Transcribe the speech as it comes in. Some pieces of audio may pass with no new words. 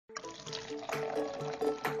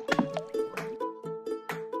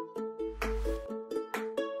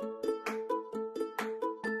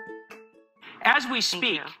as we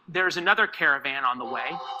speak, there's another caravan on the way.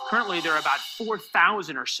 Currently, there are about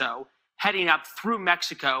 4,000 or so heading up through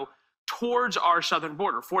Mexico towards our southern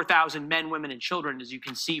border. 4,000 men, women, and children, as you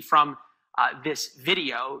can see from this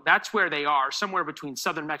video. That's where they are, somewhere between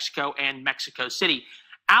southern Mexico and Mexico City.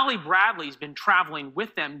 Allie Bradley's been traveling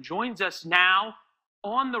with them, joins us now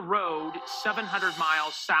on the road 700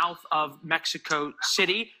 miles south of Mexico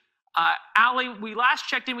City. Allie, we last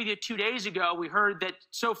checked in with you 2 days ago. We heard that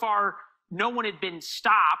so far no one had been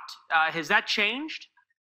stopped. Has that changed?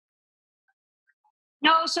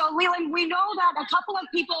 No, so Leland, we know that a couple of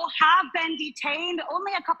people have been detained,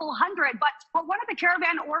 only a couple hundred, but what one of the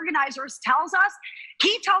caravan organizers tells us,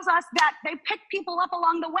 he tells us that they picked people up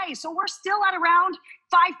along the way. So we're still at around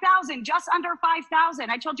 5,000, just under 5,000.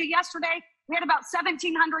 I told you yesterday, we had about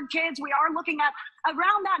 1,700 kids. We are looking at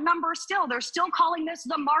around that number still. They're still calling this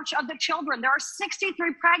the March of the Children. There are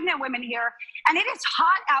 63 pregnant women here, and it is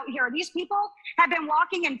hot out here. These people have been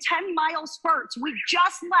walking in 10-mile spurts. We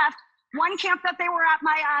just left one camp that they were at.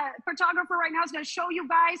 My photographer right now is going to show you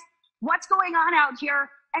guys what's going on out here.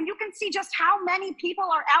 And you can see just how many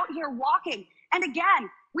people are out here walking. And again,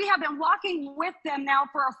 we have been walking with them now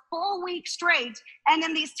for a full week straight and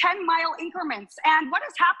in these 10-mile increments. And what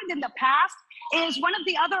has happened in the past is one of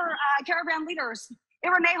the other caravan leaders,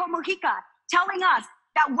 Irenejo Mujica, telling us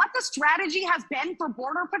that what the strategy has been for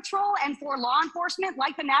Border Patrol and for law enforcement,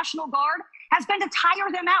 like the National Guard, has been to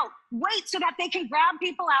tire them out, wait so that they can grab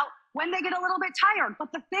people out when they get a little bit tired.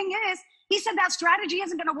 But the thing is, he said that strategy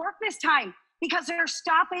isn't going to work this time because they're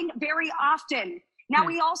stopping very often. Now,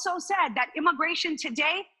 we also said that immigration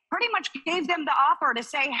today pretty much gave them the offer to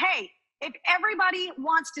say, hey, if everybody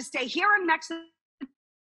wants to stay here in Mexico.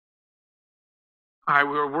 All right,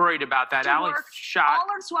 we were worried about that. Allie shot. All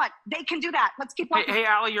or what? They can do that. Let's keep walking. Hey,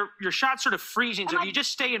 Allie, your shot's sort of freezing, so if you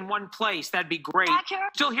just stay in one place, that'd be great.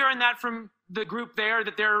 Still hearing that from the group there,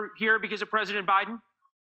 that they're here because of President Biden?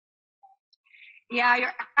 Yeah,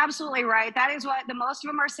 you're absolutely right. That is what the most of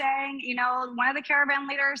them are saying. You know, one of the caravan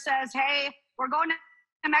leaders says, hey, we're going to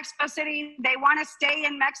Mexico City. They want to stay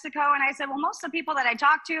in Mexico. And I said, well, most of the people that I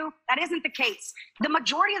talk to, that isn't the case. The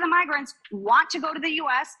majority of the migrants want to go to the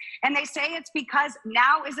U.S. and they say it's because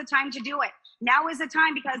now is the time to do it. Now is the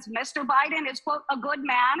time because Mr. Biden is, quote, a good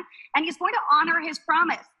man, and he's going to honor his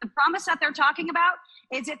promise. The promise that they're talking about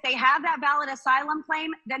is if they have that valid asylum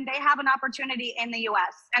claim, then they have an opportunity in the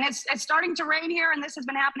U.S. And it's starting to rain here, and this has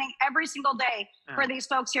been happening every single day for these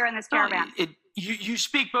folks here in this caravan. You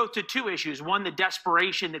speak both to two issues. One, the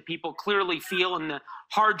desperation that people clearly feel and the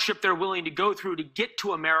hardship they're willing to go through to get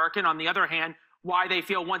to America. And on the other hand, why they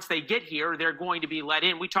feel once they get here, they're going to be let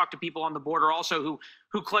in. We talked to people on the border also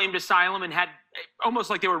who claimed asylum and had almost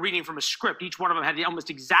like they were reading from a script. Each one of them had almost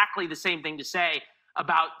exactly the same thing to say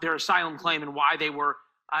about their asylum claim and why they were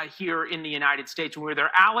here in the United States when we were there.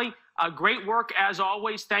 Allie, great work as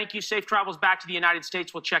always. Thank you. Safe travels back to the United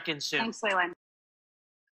States. We'll check in soon. Thanks, Leland.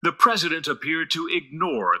 The president appeared to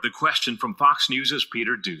ignore the question from Fox News'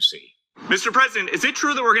 Peter Doocy. Mr. President, is it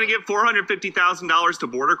true that we're going to give $450,000 to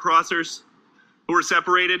border crossers who were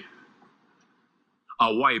separated?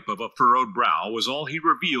 A wipe of a furrowed brow was all he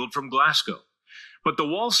revealed from Glasgow. But the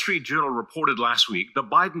Wall Street Journal reported last week the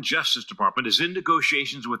Biden Justice Department is in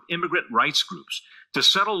negotiations with immigrant rights groups to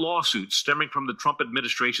settle lawsuits stemming from the Trump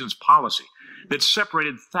administration's policy that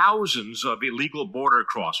separated thousands of illegal border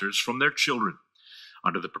crossers from their children.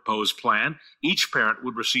 Under the proposed plan, each parent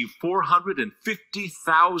would receive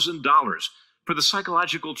 $450,000 for the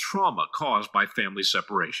psychological trauma caused by family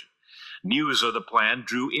separation. News of the plan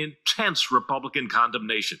drew intense Republican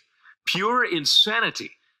condemnation. Pure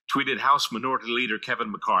insanity, tweeted House Minority Leader Kevin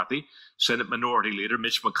McCarthy. Senate Minority Leader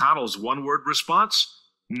Mitch McConnell's one-word response?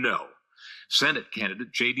 No. Senate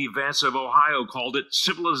candidate J.D. Vance of Ohio called it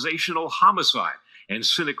civilizational homicide and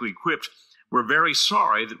cynically quipped, "We're very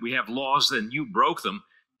sorry that we have laws and you broke them.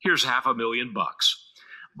 Here's $500,000."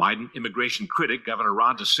 Biden immigration critic Governor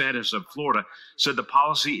Ron DeSantis of Florida said the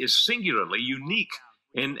policy is singularly unique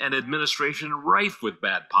in an administration rife with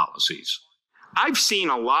bad policies. I've seen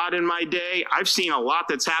a lot in my day. I've seen a lot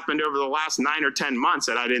that's happened over the last 9 or 10 months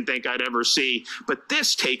that I didn't think I'd ever see. But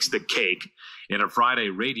this takes the cake. In a Friday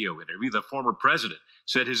radio interview, the former president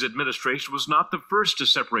said his administration was not the first to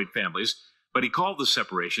separate families, but he called the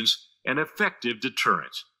separations an effective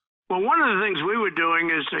deterrent. Well, one of the things we were doing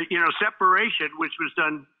is, separation, which was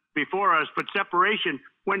done before us, but separation,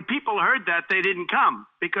 when people heard that, they didn't come.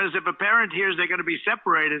 Because if a parent hears they're going to be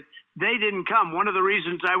separated, they didn't come. One of the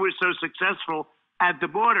reasons I was so successful at the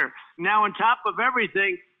border. Now, on top of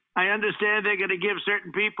everything, I understand they're going to give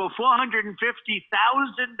certain people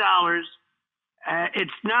 $450,000.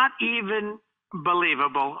 It's not even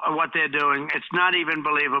believable what they're doing. It's not even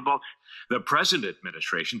believable. The present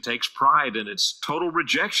administration takes pride in its total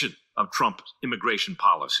rejection of Trump's immigration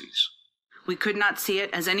policies. We could not see it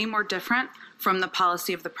as any more different from the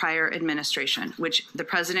policy of the prior administration, which the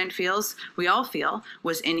president feels, we all feel,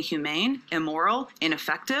 was inhumane, immoral,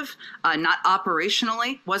 ineffective, wasn't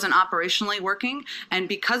operationally working. And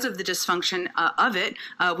because of the dysfunction of it,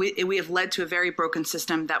 we have led to a very broken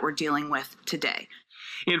system that we're dealing with today.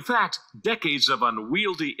 In fact, decades of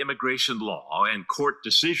unwieldy immigration law and court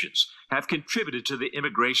decisions have contributed to the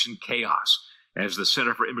immigration chaos. As the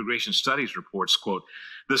Center for Immigration Studies reports, quote,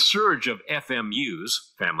 the surge of FMUs,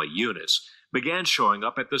 family units, began showing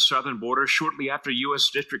up at the southern border shortly after U.S.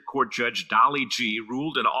 District Court Judge Dolly G.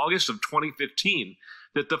 ruled in August of 2015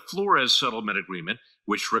 that the Flores Settlement Agreement,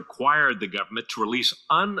 which required the government to release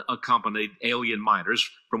unaccompanied alien minors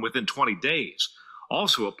from within 20 days,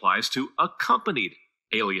 also applies to accompanied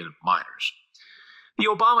alien minors. The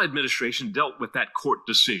Obama administration dealt with that court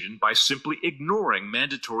decision by simply ignoring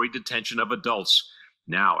mandatory detention of adults.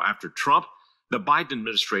 Now, after Trump, the Biden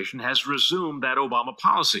administration has resumed that Obama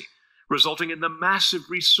policy, resulting in the massive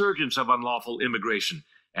resurgence of unlawful immigration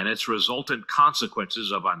and its resultant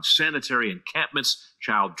consequences of unsanitary encampments,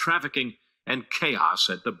 child trafficking, and chaos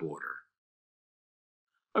at the border.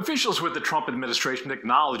 Officials with the Trump administration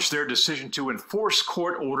acknowledged their decision to enforce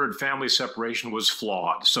court-ordered family separation was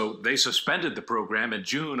flawed, so they suspended the program in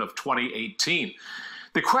June of 2018.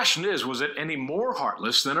 The question is, was it any more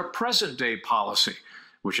heartless than a present-day policy,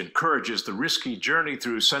 which encourages the risky journey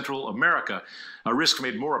through Central America, a risk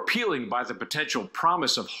made more appealing by the potential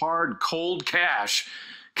promise of hard, cold cash,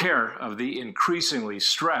 care of the increasingly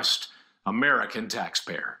stressed American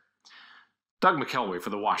taxpayer? Doug McKelway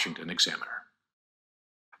for the Washington Examiner.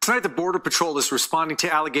 Tonight, the Border Patrol is responding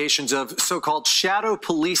to allegations of so-called shadow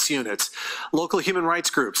police units. Local human rights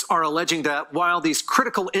groups are alleging that while these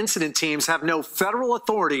critical incident teams have no federal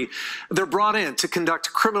authority, they're brought in to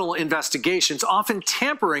conduct criminal investigations, often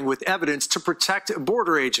tampering with evidence to protect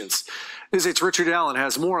border agents. News 8's Richard Allen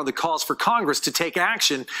has more on the calls for Congress to take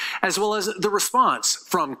action, as well as the response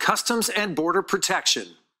from Customs and Border Protection.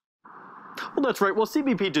 Well, that's right. Well,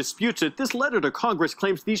 CBP disputes it. This letter to Congress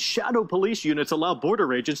claims these shadow police units allow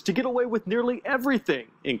border agents to get away with nearly everything,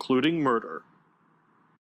 including murder.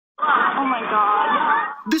 Oh, my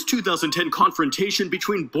God. This 2010 confrontation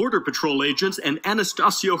between Border Patrol agents and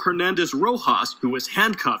Anastasio Hernandez Rojas, who was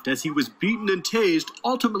handcuffed as he was beaten and tased,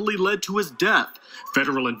 ultimately led to his death.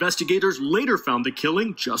 Federal investigators later found the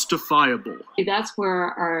killing justifiable. That's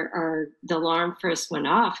where the alarm first went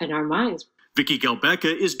off in our minds. Vicky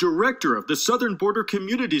Galbeca is director of the Southern Border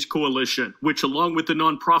Communities Coalition, which, along with the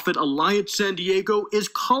nonprofit Alliance San Diego, is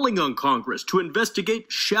calling on Congress to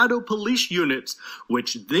investigate shadow police units,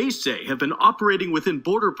 which they say have been operating within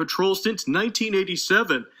Border Patrol since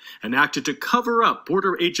 1987 and acted to cover up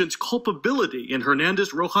border agents' culpability in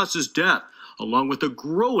Hernandez Rojas's death, along with a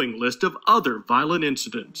growing list of other violent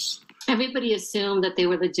incidents. Everybody assumed that they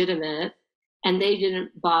were legitimate, and they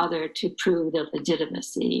didn't bother to prove their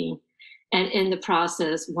legitimacy. And in the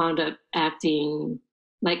process wound up acting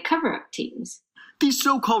like cover-up teams. These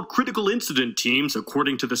so-called critical incident teams,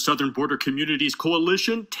 according to the Southern Border Communities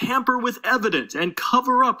Coalition, tamper with evidence and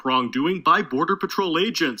cover up wrongdoing by Border Patrol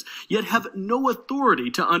agents, yet have no authority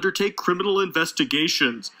to undertake criminal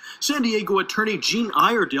investigations. San Diego attorney Gene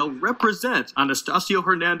Iredale represents Anastasio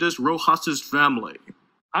Hernandez Rojas's family.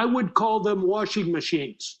 I would call them washing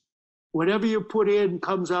machines. Whatever you put in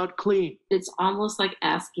comes out clean. It's almost like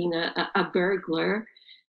asking a burglar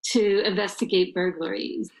to investigate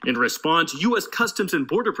burglaries. In response, U.S. Customs and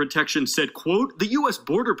Border Protection said, quote, the U.S.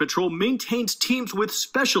 Border Patrol maintains teams with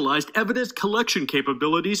specialized evidence collection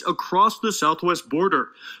capabilities across the southwest border,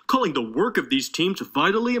 calling the work of these teams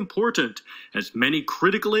vitally important, as many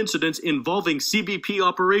critical incidents involving CBP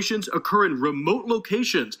operations occur in remote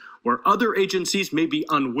locations where other agencies may be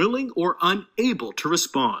unwilling or unable to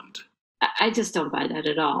respond. I just don't buy that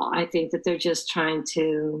at all. I think that they're just trying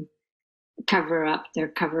to cover up their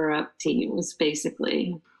cover-up teams,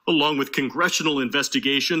 basically. Along with congressional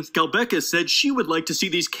investigations, Galbeca said she would like to see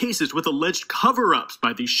these cases with alleged cover-ups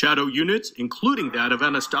by these shadow units, including that of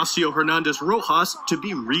Anastasio Hernandez Rojas, to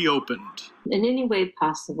be reopened. In any way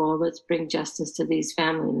possible, let's bring justice to these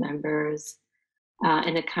family members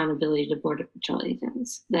and accountability to Border Patrol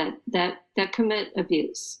agents that commit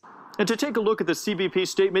abuse. And to take a look at the CBP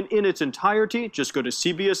statement in its entirety, just go to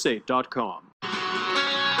CBS8.com.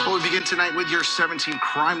 Well, We begin tonight with your 17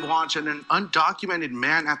 Crime Watch, and an undocumented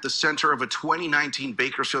man at the center of a 2019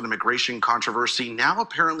 Bakersfield immigration controversy, now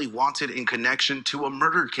apparently wanted in connection to a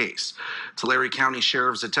murder case. Tulare County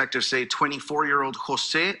Sheriff's detectives say 24-year-old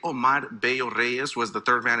Jose Omar Bello Reyes was the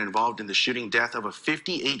third man involved in the shooting death of a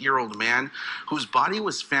 58-year-old man whose body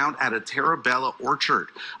was found at a Terabella orchard.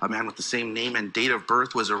 A man with the same name and date of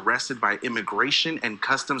birth was arrested by Immigration and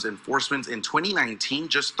Customs Enforcement in 2019,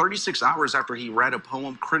 just 36 hours after he read a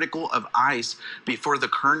poem critical of ICE before the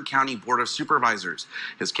Kern County Board of Supervisors.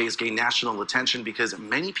 His case gained national attention because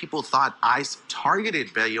many people thought ICE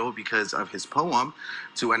targeted Bello because of his poem.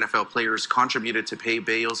 Two NFL players contributed to pay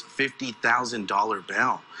Bello's $50,000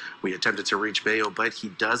 bail. We attempted to reach Bello, but he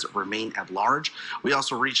does remain at large. We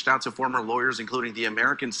also reached out to former lawyers, including the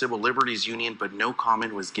American Civil Liberties Union, but no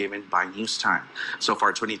comment was given by News Time. So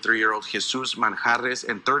far, 23-year-old Jesus Manjarres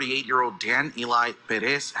and 38-year-old Dan Eli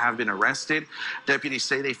Perez have been arrested. Deputies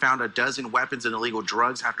say they found a dozen weapons and illegal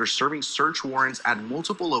drugs after serving search warrants at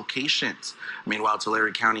multiple locations. Meanwhile,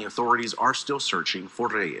 Tulare County authorities are still searching for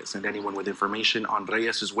Reyes, and anyone with information on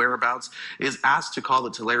Reyes' whereabouts is asked to call the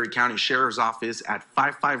Tulare County Sheriff's Office at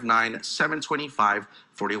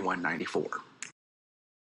 559-725-4194.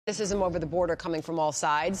 Criticism over the border coming from all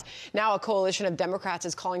sides. Now a coalition of Democrats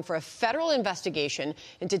is calling for a federal investigation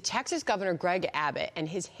into Texas Governor Greg Abbott and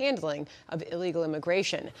his handling of illegal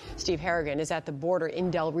immigration. Steve Harrigan is at the border in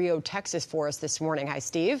Del Rio, Texas for us this morning. Hi,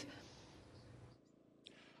 Steve.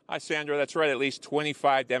 Hi, Sandra. That's right. At least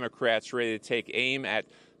 25 Democrats ready to take aim at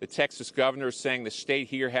the Texas governor, saying the state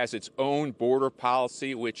here has its own border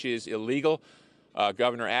policy, which is illegal.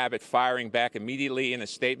 Governor Abbott firing back immediately in a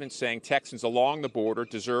statement saying Texans along the border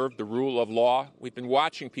deserve the rule of law. We've been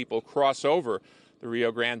watching people cross over the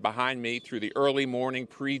Rio Grande behind me through the early morning,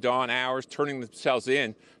 pre-dawn hours, turning themselves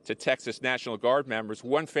in to Texas National Guard members.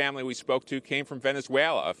 One family we spoke to came from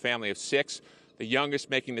Venezuela, a family of 6, the youngest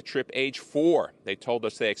making the trip age 4. They told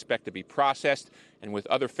us they expect to be processed and with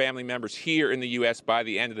other family members here in the U.S. by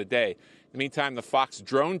the end of the day. In the meantime, the Fox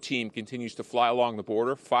drone team continues to fly along the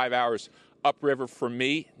border, 5 hours upriver from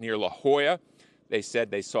me near La Jolla. They said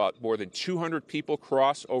they saw more than 200 people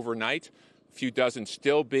cross overnight, a few dozen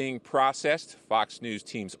still being processed. Fox News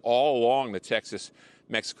teams all along the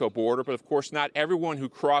Texas-Mexico border. But, of course, not everyone who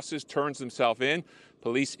crosses turns themselves in.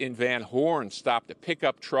 Police in Van Horn stopped a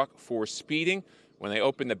pickup truck for speeding. When they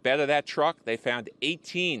opened the bed of that truck, they found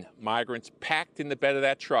 18 migrants packed in the bed of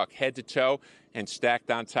that truck, head to toe, and stacked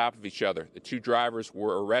on top of each other. The 2 drivers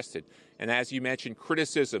were arrested. And as you mentioned,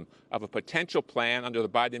 criticism of a potential plan under the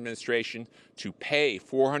Biden administration to pay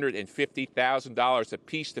 $450,000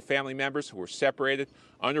 apiece to family members who were separated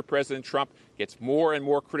under President Trump gets more and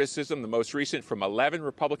more criticism, the most recent from 11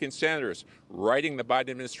 Republican senators writing the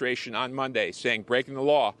Biden administration on Monday, saying breaking the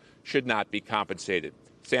law should not be compensated.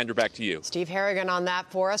 Sandra, back to you. Steve Harrigan on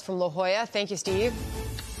that for us from La Jolla. Thank you, Steve.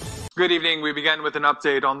 Good evening. We begin with an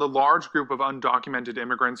update on the large group of undocumented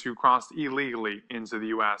immigrants who crossed illegally into the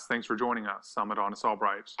U.S. Thanks for joining us. I'm Adonis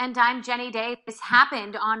Albright. And I'm Jenny Day. This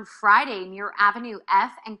happened on Friday near Avenue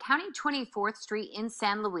F and County 24th Street in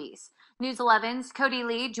San Luis. News 11's Cody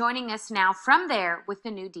Lee joining us now from there with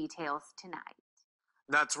the new details tonight.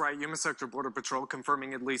 That's right. Yuma Sector Border Patrol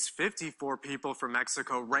confirming at least 54 people from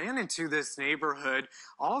Mexico ran into this neighborhood,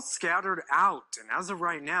 all scattered out. And as of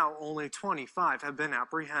right now, only 25 have been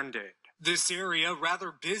apprehended. This area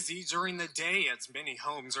rather busy during the day as many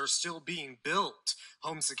homes are still being built.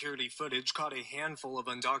 Home security footage caught a handful of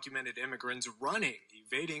undocumented immigrants running,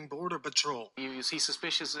 evading Border Patrol. You see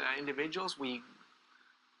suspicious individuals, we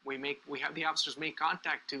have the officers make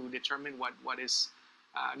contact to determine what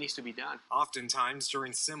needs to be done. Oftentimes,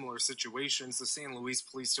 during similar situations, the San Luis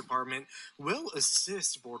Police Department will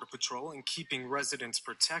assist Border Patrol in keeping residents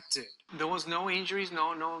protected. There was no injuries,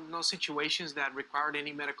 no situations that required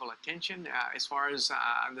any medical attention as far as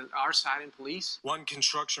our side and police. One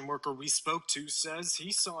construction worker we spoke to says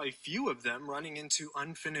he saw a few of them running into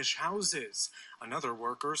unfinished houses. Another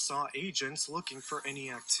worker saw agents looking for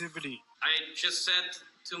any activity. I just said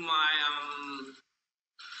to my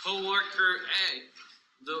co-worker, hey,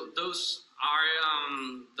 those are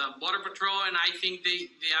the Border Patrol, and I think they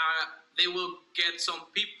will get some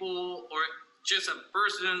people or just a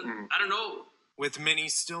person, I don't know. With many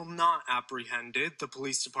still not apprehended, the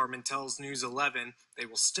police department tells News 11 they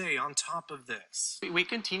will stay on top of this. We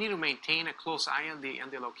continue to maintain a close eye on the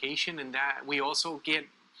location, and that we also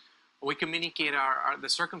we communicate the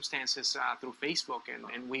circumstances through Facebook, and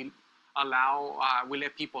we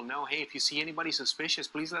let people know, hey, if you see anybody suspicious,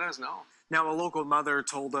 please let us know. Now, a local mother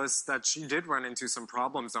told us that she did run into some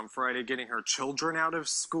problems on Friday getting her children out of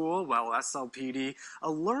school. Well, SLPD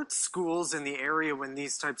alerts schools in the area when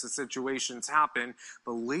these types of situations happen,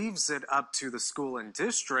 but leaves it up to the school and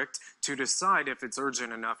district to decide if it's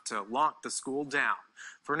urgent enough to lock the school down.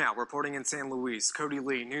 For now, reporting in San Luis, Cody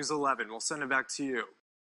Lee, News 11. We'll send it back to you.